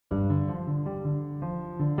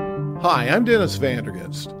Hi, I'm Dennis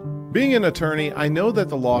Vandergast. Being an attorney, I know that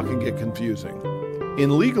the law can get confusing.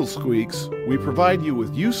 In Legal Squeaks, we provide you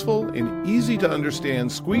with useful and easy to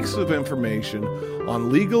understand squeaks of information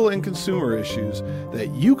on legal and consumer issues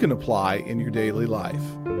that you can apply in your daily life.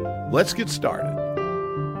 Let's get started.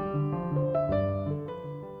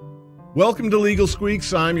 Welcome to Legal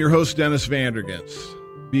Squeaks. I'm your host, Dennis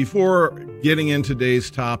Vandergast. Before getting into today's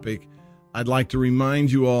topic, I'd like to remind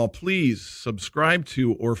you all, please subscribe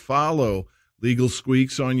to or follow Legal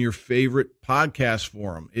Squeaks on your favorite podcast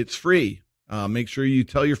forum. It's free. Make sure you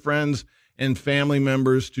tell your friends and family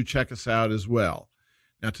members to check us out as well.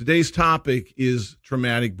 Now, today's topic is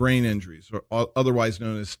traumatic brain injuries, or otherwise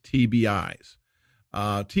known as TBIs.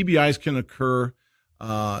 TBIs can occur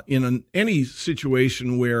in any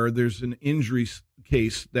situation where there's an injury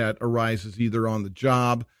case that arises either on the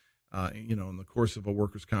job, in the course of a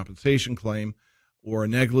workers' compensation claim, or a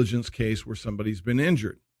negligence case where somebody's been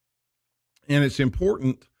injured. And it's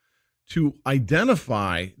important to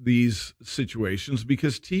identify these situations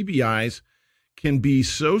because TBIs can be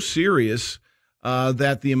so serious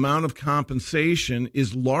that the amount of compensation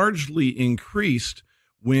is largely increased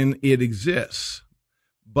when it exists.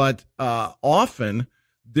 But often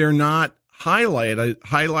they're not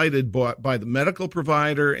highlighted by the medical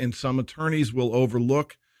provider, and some attorneys will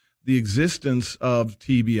overlook the existence of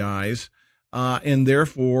TBIs, and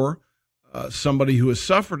therefore somebody who has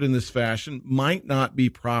suffered in this fashion might not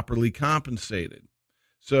be properly compensated.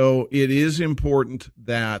 So it is important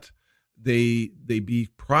that they be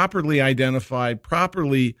properly identified,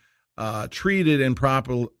 properly treated, and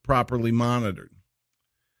properly monitored.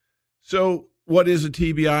 So what is a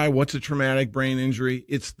TBI? What's a traumatic brain injury?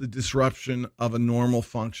 It's the disruption of a normal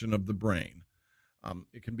function of the brain.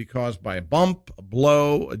 It can be caused by a bump, a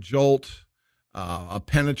blow, a jolt, a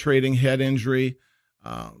penetrating head injury.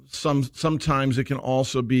 Sometimes it can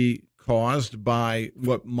also be caused by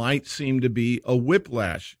what might seem to be a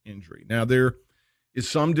whiplash injury. Now, there is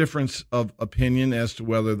some difference of opinion as to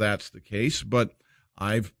whether that's the case, but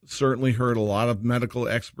I've certainly heard a lot of medical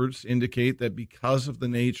experts indicate that because of the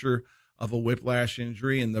nature of a whiplash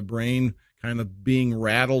injury and the brain kind of being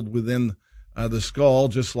rattled within the skull,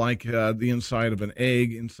 just like the inside of an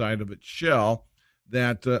egg inside of its shell,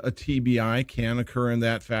 that a TBI can occur in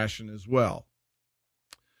that fashion as well.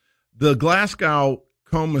 The Glasgow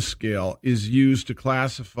Coma Scale is used to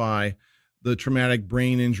classify the traumatic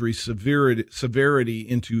brain injury severity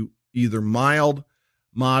into either mild,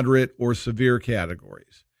 moderate, or severe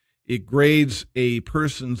categories. It grades a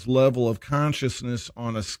person's level of consciousness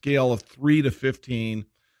on a scale of 3 to 15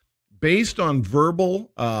 based on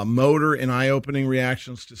verbal, motor, and eye-opening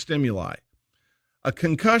reactions to stimuli. A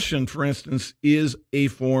concussion, for instance, is a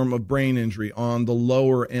form of brain injury on the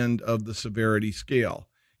lower end of the severity scale.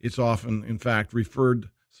 It's often, in fact, referred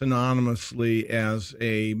synonymously as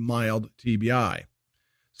a mild TBI.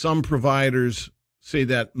 Some providers say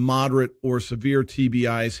that moderate or severe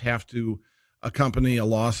TBIs have to accompany a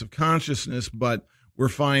loss of consciousness, but we're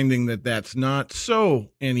finding that that's not so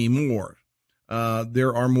anymore.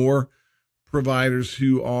 There are more providers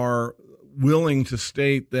who are willing to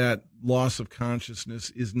state that loss of consciousness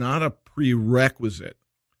is not a prerequisite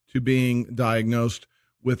to being diagnosed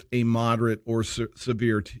with a moderate or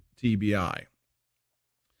severe TBI.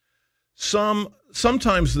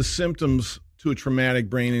 Sometimes the symptoms to a traumatic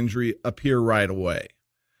brain injury appear right away,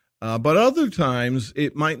 but other times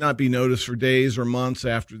it might not be noticed for days or months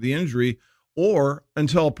after the injury or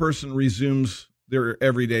until a person resumes their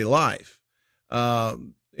everyday life.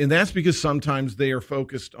 And that's because sometimes they are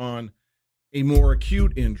focused on a more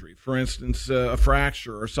acute injury, for instance, a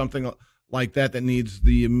fracture or something like that needs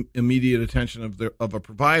the immediate attention of a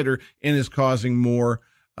provider and is causing more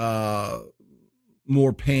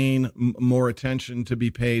pain, more attention to be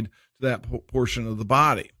paid to that portion of the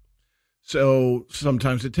body. So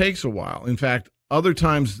sometimes it takes a while. In fact, other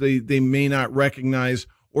times they may not recognize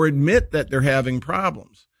or admit that they're having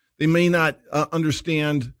problems. They may not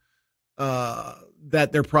understand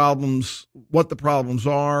that their problems, what the problems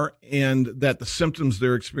are, and that the symptoms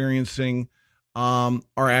they're experiencing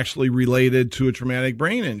are actually related to a traumatic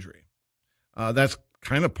brain injury. That's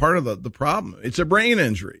kind of part of the problem. It's a brain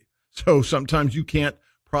injury. So sometimes you can't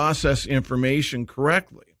process information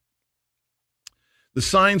correctly. The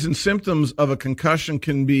signs and symptoms of a concussion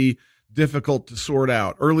can be difficult to sort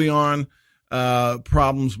out. Early on,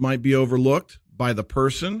 problems might be overlooked by the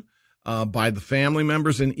person, by the family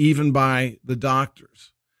members, and even by the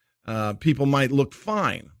doctors. People might look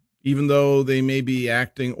fine, even though they may be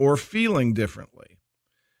acting or feeling differently.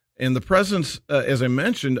 And the presence, as I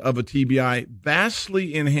mentioned, of a TBI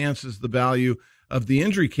vastly enhances the value of the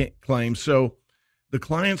injury claim. So the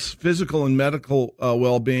client's physical and medical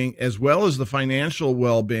well-being, as well as the financial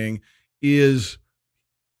well-being, is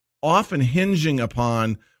often hinging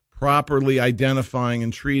upon properly identifying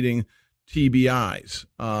and treating TBIs.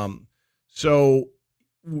 So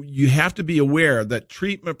you have to be aware that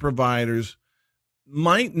treatment providers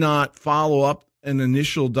might not follow up an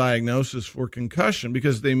initial diagnosis for concussion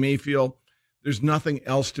because they may feel there's nothing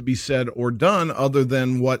else to be said or done other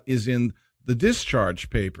than what is in the discharge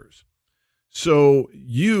papers. So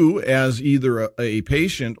you, as either a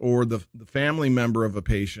patient or the family member of a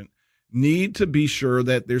patient, need to be sure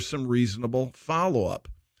that there's some reasonable follow-up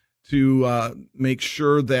to make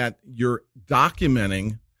sure that you're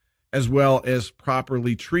documenting as well as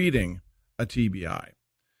properly treating a TBI.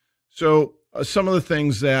 So some of the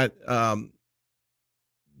things that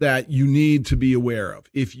that you need to be aware of.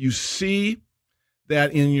 If you see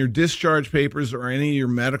that in your discharge papers or any of your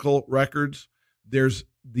medical records, there's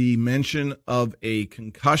the mention of a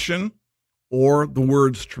concussion or the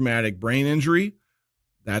words traumatic brain injury,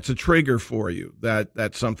 that's a trigger for you.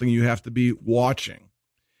 That's something you have to be watching.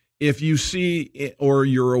 If you see or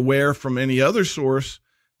you're aware from any other source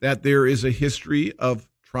that there is a history of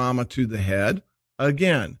trauma to the head,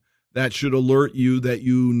 again, that should alert you that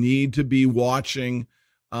you need to be watching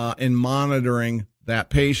and monitoring that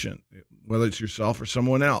patient, whether it's yourself or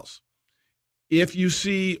someone else. If you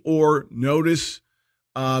see or notice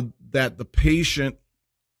that the patient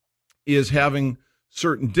is having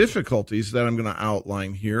certain difficulties that I'm going to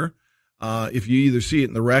outline here, if you either see it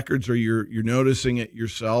in the records or you're noticing it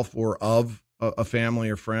yourself or of a family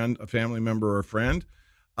or friend, a family member or a friend,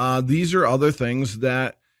 these are other things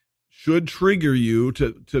that should trigger you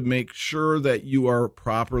to make sure that you are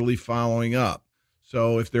properly following up.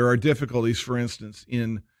 So if there are difficulties, for instance,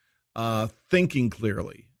 in thinking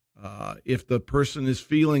clearly, if the person is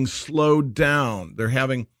feeling slowed down, they're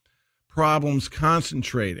having problems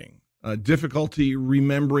concentrating, difficulty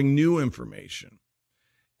remembering new information,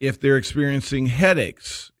 if they're experiencing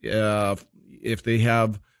headaches, if they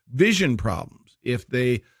have vision problems, if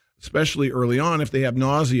they, especially early on, if they have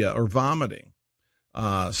nausea or vomiting,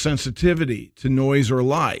 sensitivity to noise or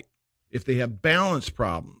light, if they have balance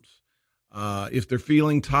problems, if they're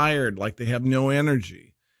feeling tired, like they have no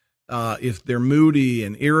energy, if they're moody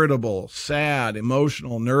and irritable, sad,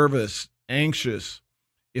 emotional, nervous, anxious,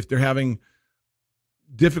 if they're having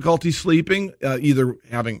difficulty sleeping, either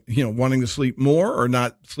having, wanting to sleep more or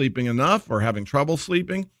not sleeping enough or having trouble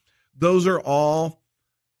sleeping, those are all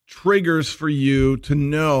triggers for you to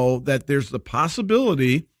know that there's the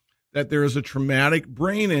possibility that there is a traumatic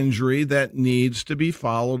brain injury that needs to be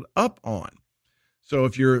followed up on. So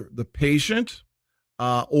if you're the patient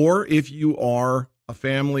or if you are a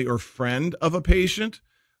family or friend of a patient,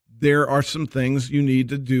 there are some things you need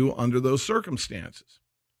to do under those circumstances.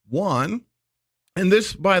 One, and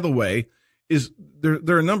this, by the way, is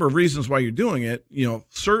there are a number of reasons why you're doing it,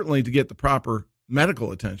 certainly to get the proper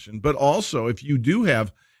medical attention, but also if you do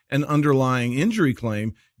have an underlying injury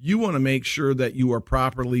claim, you want to make sure that you are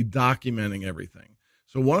properly documenting everything.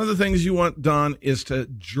 So one of the things you want done is to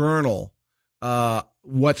journal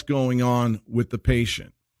what's going on with the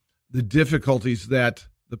patient, the difficulties that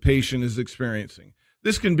the patient is experiencing.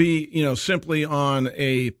 This can be, simply on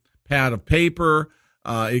a pad of paper.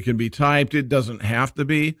 It can be typed. It doesn't have to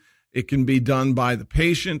be. It can be done by the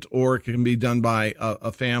patient, or it can be done by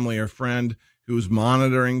a family or friend who's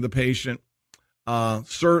monitoring the patient.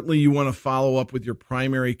 Certainly, you want to follow up with your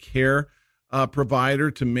primary care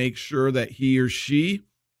provider to make sure that he or she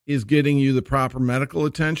is getting you the proper medical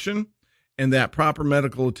attention. And that proper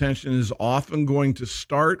medical attention is often going to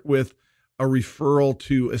start with a referral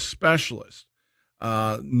to a specialist.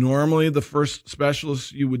 Normally, the first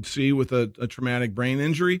specialist you would see with a traumatic brain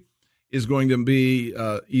injury is going to be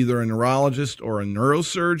either a neurologist or a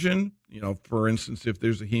neurosurgeon. For instance, if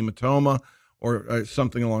there's a hematoma or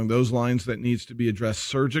something along those lines that needs to be addressed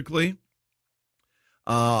surgically.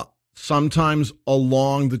 Sometimes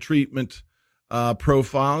along the treatment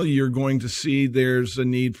profile, you're going to see there's a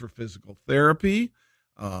need for physical therapy,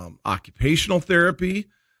 occupational therapy.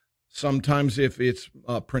 Sometimes if it's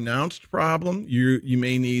a pronounced problem, you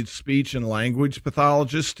may need speech and language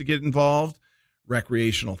pathologists to get involved,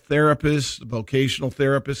 recreational therapists, vocational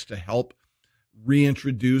therapists to help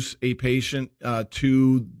reintroduce a patient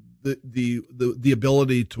to the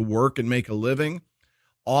ability to work and make a living.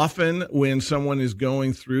 Often when someone is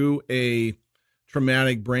going through a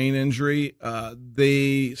traumatic brain injury,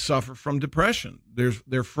 they suffer from depression.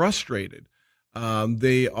 They're frustrated.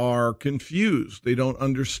 They are confused. They don't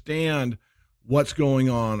understand what's going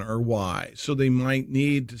on or why. So they might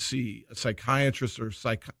need to see a psychiatrist or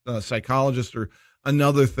psychologist or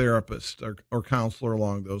another therapist or counselor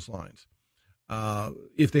along those lines.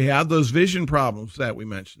 If they have those vision problems that we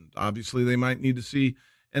mentioned, obviously they might need to see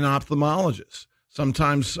an ophthalmologist.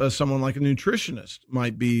 Sometimes someone like a nutritionist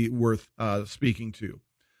might be worth speaking to.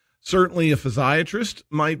 Certainly a physiatrist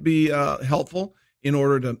might be helpful in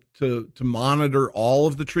order to monitor all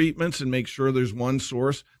of the treatments and make sure there's one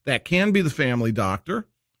source. That can be the family doctor,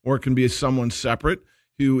 or it can be someone separate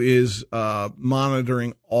who is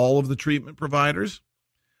monitoring all of the treatment providers.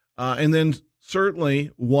 And then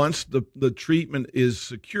certainly once the treatment is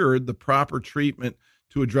secured, the proper treatment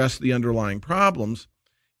to address the underlying problems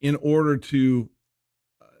in order to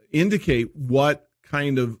indicate what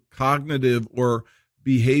kind of cognitive or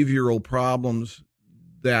behavioral problems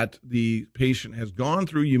that the patient has gone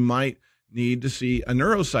through, you might need to see a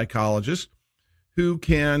neuropsychologist who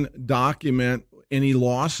can document any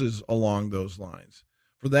losses along those lines.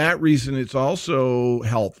 For that reason, it's also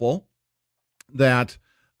helpful that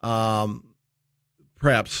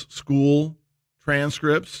perhaps school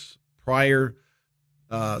transcripts, prior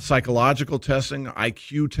psychological testing,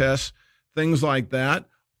 IQ tests, things like that.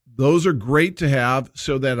 Those are great to have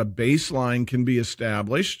so that a baseline can be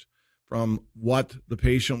established from what the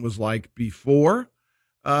patient was like before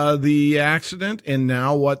the accident and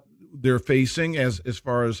now what they're facing as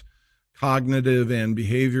far as cognitive and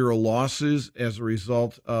behavioral losses as a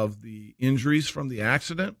result of the injuries from the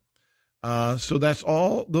accident. So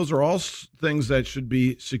those are all things that should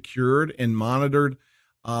be secured and monitored,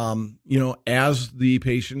 as the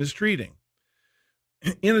patient is treating.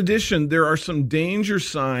 In addition, there are some danger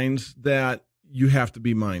signs that you have to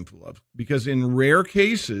be mindful of, because in rare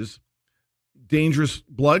cases, dangerous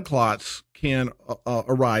blood clots can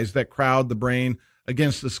arise that crowd the brain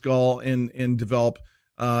against the skull and develop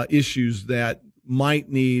issues that might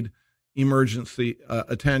need emergency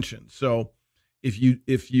attention. So if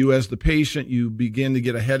you as the patient, you begin to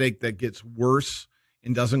get a headache that gets worse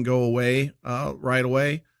and doesn't go away right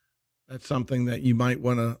away, that's something that you might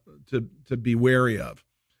want to be wary of.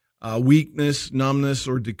 Weakness, numbness,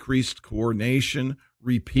 or decreased coordination,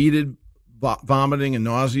 repeated vomiting and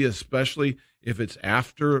nausea, especially if it's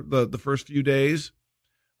after the first few days,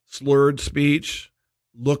 slurred speech,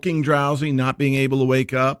 looking drowsy, not being able to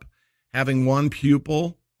wake up, having one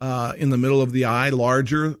pupil in the middle of the eye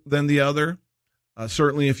larger than the other.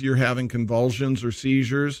 Certainly if you're having convulsions or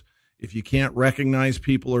seizures, if you can't recognize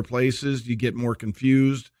people or places, you get more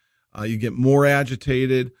confused, you get more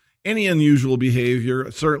agitated, any unusual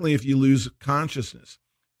behavior, certainly if you lose consciousness.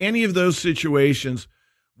 Any of those situations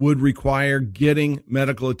would require getting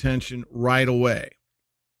medical attention right away.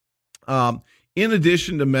 In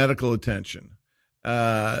addition to medical attention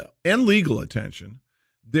and legal attention,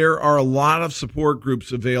 there are a lot of support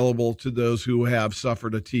groups available to those who have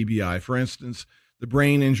suffered a TBI. For instance, the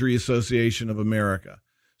Brain Injury Association of America.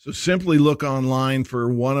 So simply look online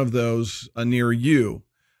for one of those near you,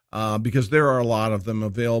 because there are a lot of them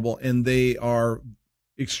available, and they are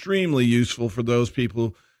extremely useful for those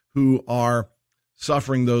people who are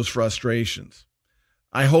suffering those frustrations.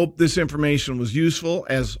 I hope this information was useful.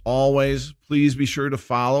 As always, please be sure to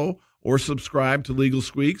follow or subscribe to Legal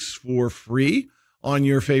Squeaks for free on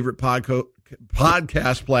your favorite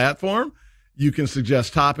podcast platform. You can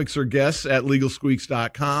suggest topics or guests at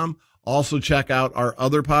LegalSqueaks.com. Also check out our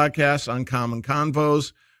other podcasts on Common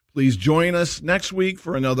Convos. Please join us next week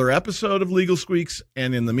for another episode of Legal Squeaks.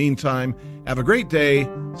 And in the meantime, have a great day,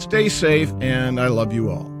 stay safe, and I love you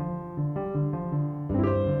all.